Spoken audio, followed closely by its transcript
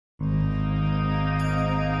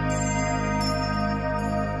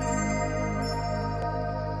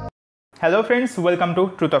Hello friends, welcome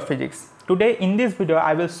to Truth of Physics. Today in this video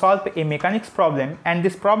I will solve a mechanics problem, and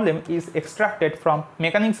this problem is extracted from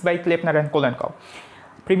Mechanics by Kleppner and Kolenkow.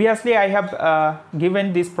 Previously I have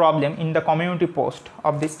given this problem in the community post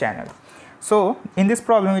of this channel. So in this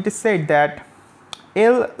problem it is said that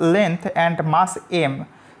L length and mass m,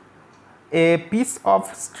 a piece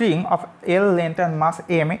of string of L length and mass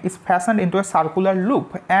m is fashioned into a circular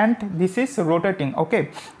loop and this is rotating.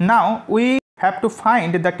 Okay, now we have to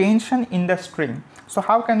find the tension in the string. So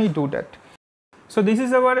how can we do that? So this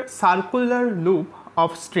is our circular loop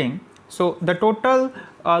of string. So the total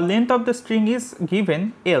length of the string is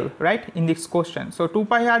given L, right, in this question. So 2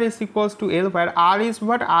 pi r is equals to L, where r is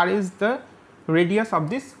what? R is the radius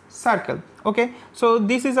of this circle. Okay, so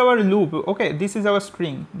this is our loop. Okay, this is our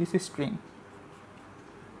string. This is string.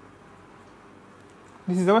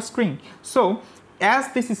 This is our string. So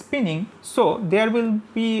as this is spinning, so there will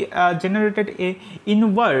be generated a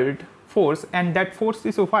inward force, and that force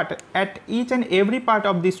is what? At each and every part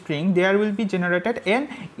of the string there will be generated an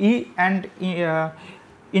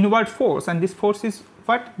inward force, and this force is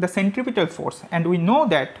what? The centripetal force. And we know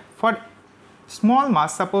that for small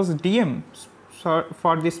mass, suppose dm, so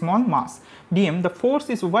for the small mass dm, the force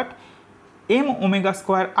is what? M omega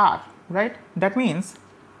square r, right? That means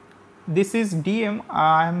this is dm,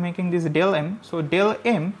 I am making this del m, so del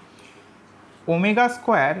m omega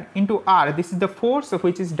square into r. This is the force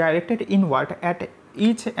which is directed inward at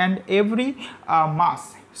each and every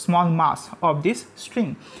mass, small mass of this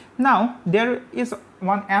string. Now there is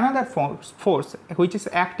another force which is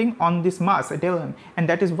acting on this mass del m, and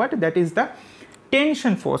that is what? That is the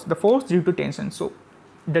tension force, the force due to tension. So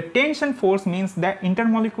the tension force means the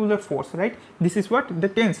intermolecular force, right? This is what? The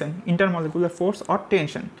tension, intermolecular force or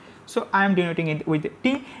tension. So I am denoting it with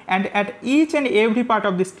T, and at each and every part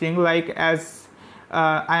of the string, like as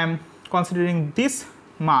I am considering this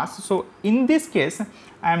mass, so in this case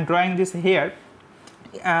I am drawing this here.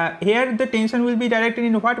 Here the tension will be directed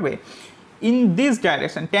in what way? In this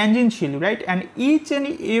direction, tangentially, right? And each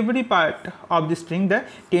and every part of the string, the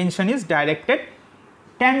tension is directed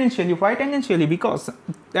tangentially. Why tangentially? Because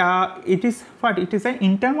it is what? It is an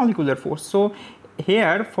intermolecular force. So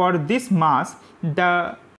here for this mass,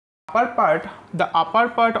 the upper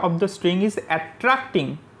part of the string is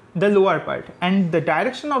attracting the lower part, and the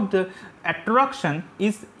direction of the attraction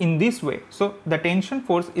is in this way. So the tension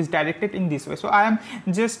force is directed in this way. So I am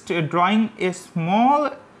just drawing a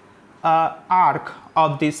small arc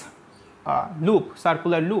of this loop,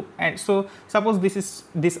 circular loop. And so suppose this is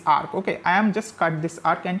this arc. Okay, I am just cut this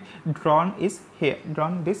arc and drawn this here.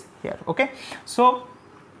 Okay, so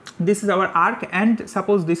this is our arc, and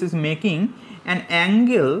suppose this is making an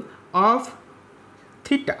angle of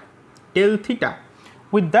theta, del theta,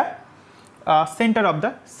 with the center of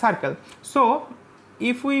the circle. So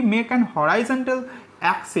if we make an horizontal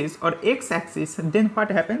axis or x-axis, then what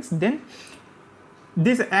happens? Then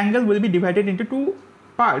this angle will be divided into two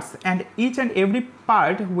parts, and each and every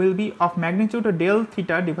part will be of magnitude del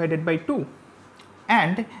theta divided by 2.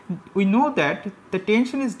 And we know that the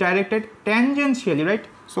tension is directed tangentially, right?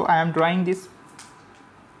 So I am drawing this.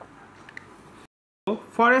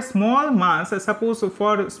 For a small mass, suppose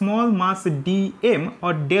for small mass dm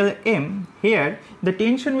or del m, here the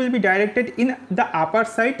tension will be directed in the upper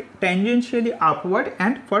side tangentially upward,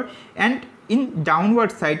 and in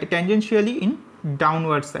downward side tangentially in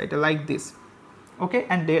downward side, like this. Okay,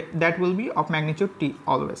 and that will be of magnitude t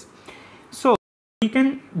always. So we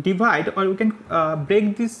can divide, or we can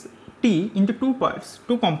break this t into two parts,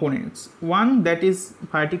 two components, one that is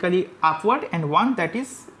vertically upward and one that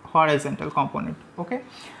is horizontal component. Okay,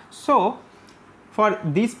 so for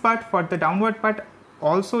this part, for the downward part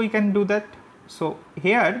also we can do that. So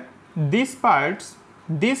here these parts,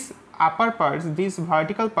 these upper parts, these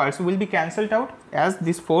vertical parts will be cancelled out, as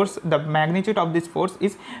this force, the magnitude of this force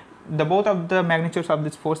is, the both of the magnitudes of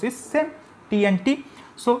this force is same, t and t.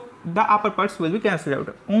 So the upper parts will be cancelled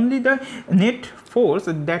out. Only the net force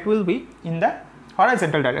that will be in the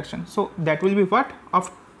horizontal direction. So that will be what?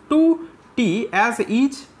 Of 2t, as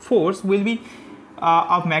each force will be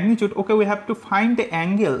of magnitude. Okay, we have to find the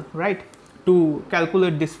angle, right, to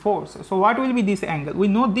calculate this force. So what will be this angle? We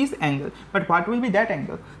know this angle, but what will be that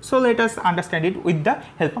angle? So let us understand it with the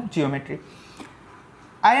help of geometry.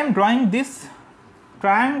 I am drawing this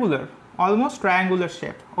triangular, almost triangular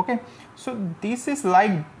shape. Okay, so this is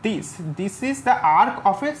like this. This is the arc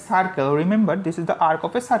of a circle. Remember, this is the arc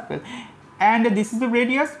of a circle, and this is the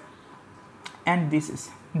radius, and this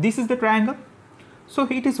is the triangle. So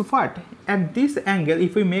it is what? At this angle,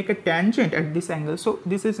 if we make a tangent at this angle, so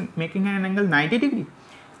this is making an angle 90 degree.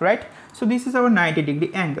 right? So this is our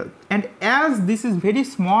 90-degree angle, and as this is very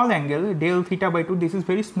small angle, del theta by 2, this is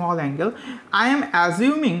very small angle, I am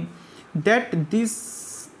assuming that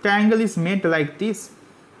this triangle is made like this.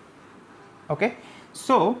 Okay,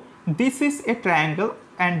 so this is a triangle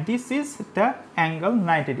and this is the angle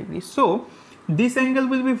 90 degrees. So this angle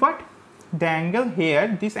will be what? The angle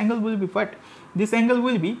here, this angle will be what? This angle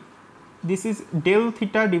will be, this is del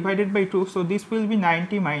theta divided by 2, so this will be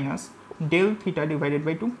 90 minus del theta divided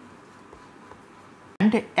by 2.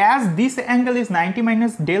 And as this angle is 90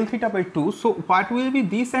 minus del theta by 2, so what will be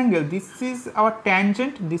this angle? This is our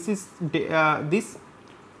tangent, this is this,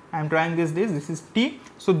 I am drawing this is t.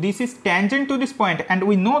 So this is tangent to this point, and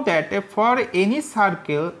we know that for any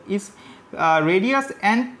circle is radius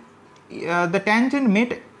and the tangent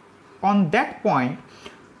made on that point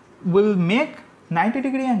will make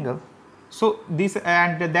 90-degree angle. So this,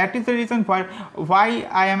 and that is the reason for why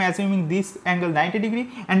I am assuming this angle 90 degree,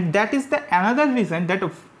 and that is the another reason that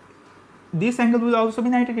this angle will also be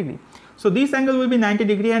 90 degree. So this angle will be 90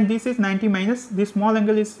 degree, and this is 90 minus, this small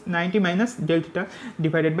angle is 90 minus del theta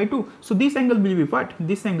divided by 2. So this angle will be what?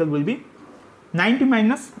 This angle will be 90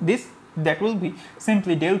 minus this, that will be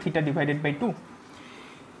simply del theta divided by 2.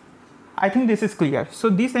 I think this is clear. So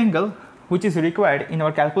this angle which is required in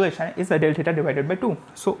our calculation is the del theta divided by 2.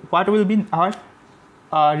 So what will be our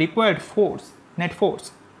required force, net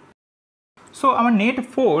force? So our net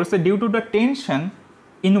force due to the tension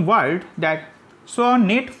inward, that so our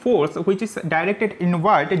net force which is directed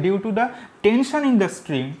inward due to the tension in the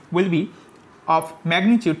string will be of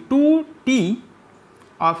magnitude 2t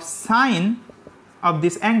of sine of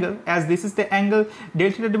this angle, as this is the angle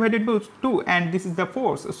del theta divided by 2 and this is the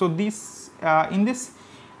force. So this in this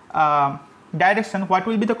direction, what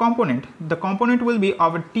will be the component? The component will be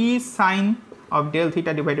of t sine of del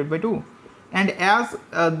theta divided by 2, and as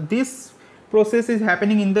this process is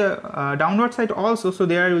happening in the downward side also, so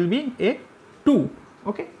there will be a 2.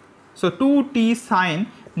 Okay, so 2t sine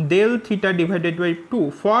del theta divided by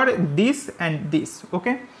 2 for this and this.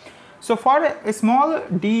 Okay, so for a small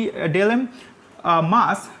del m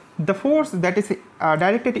mass, the force that is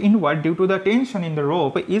directed inward due to the tension in the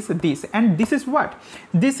rope is this, and this is what?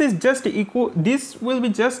 This is just equal, this will be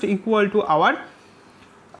just equal to our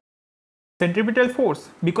centripetal force,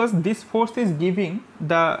 because this force is giving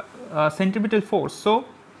the centripetal force. So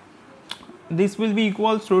this will be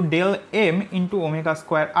equal to del m into omega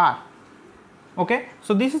square r. Okay,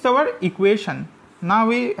 so this is our equation. Now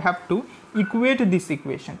we have to equate this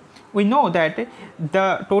equation. We know that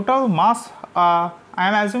the total mass, I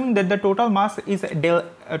am assuming that the total mass is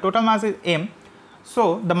total mass is m.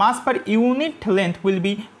 So the mass per unit length will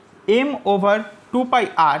be m over 2 pi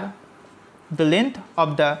r, the length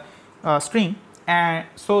of the string, and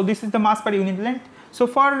so this is the mass per unit length. So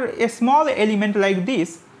for a small element like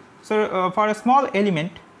this, so for a small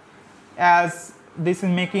element, as this is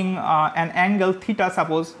making an angle theta,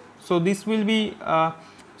 suppose, so this will be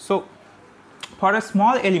so for a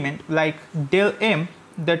small element like del m,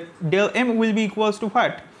 that del m will be equals to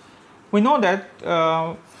what? We know that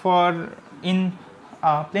for in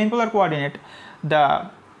plane polar coordinate, the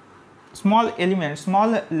small element,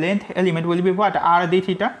 small length element will be what? R d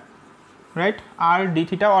theta, right? R d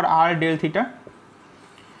theta or R del theta.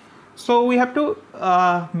 So we have to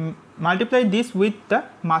multiply this with the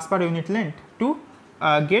mass per unit length to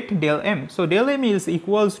get del m. So del m is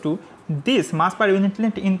equals to this mass per unit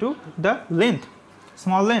length into the length,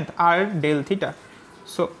 small length, r del theta.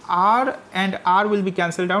 So r and r will be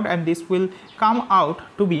cancelled out, and this will come out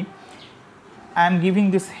to be, I am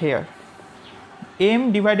giving this here,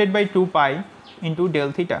 m divided by 2 pi into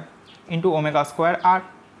del theta into omega square r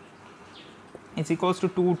is equals to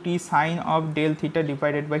 2t sine of del theta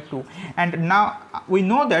divided by 2. And now we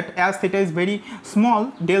know that as theta is very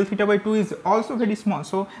small, del theta by 2 is also very small.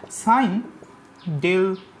 So sine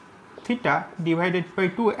del theta divided by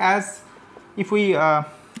 2, as if we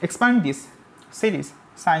expand this series,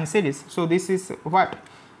 sine series, so this is what?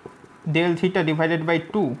 Del theta divided by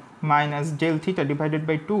 2 minus del theta divided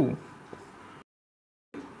by 2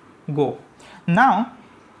 go. Now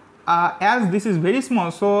as this is very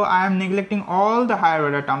small, so I am neglecting all the higher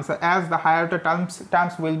order terms, as the higher order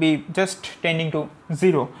terms will be just tending to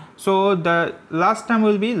 0. So the last term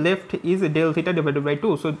will be left is del theta divided by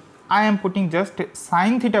 2. So I am putting just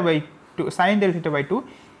sine theta by 2, sine del theta by 2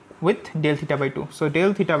 with del theta by 2. So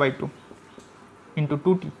del theta by 2 into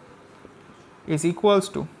 2t is equals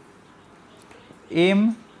to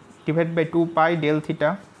m divided by 2 pi del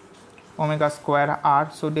theta omega square r.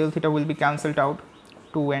 So del theta will be cancelled out,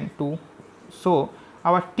 2 and 2. So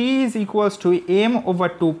our t is equals to m over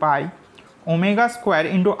 2 pi omega square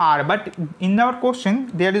into r, but in our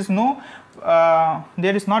question there is no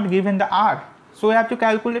there is not given the r, so we have to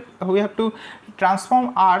calculate, we have to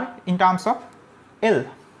transform r in terms of L.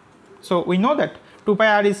 So we know that 2 pi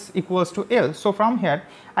r is equals to L, so from here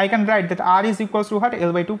I can write that r is equals to what?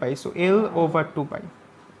 L by 2 pi, so L over 2 pi.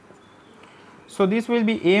 So this will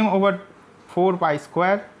be m over 4 pi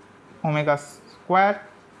square omega square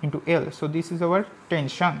into L. So this is our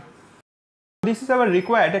tension. This is our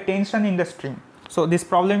required tension in the stream. So this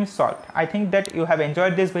problem is solved. I think that you have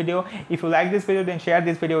enjoyed this video. If you like this video, then share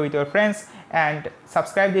this video with your friends and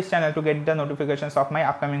subscribe this channel to get the notifications of my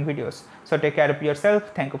upcoming videos. So take care of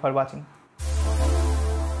yourself. Thank you for watching.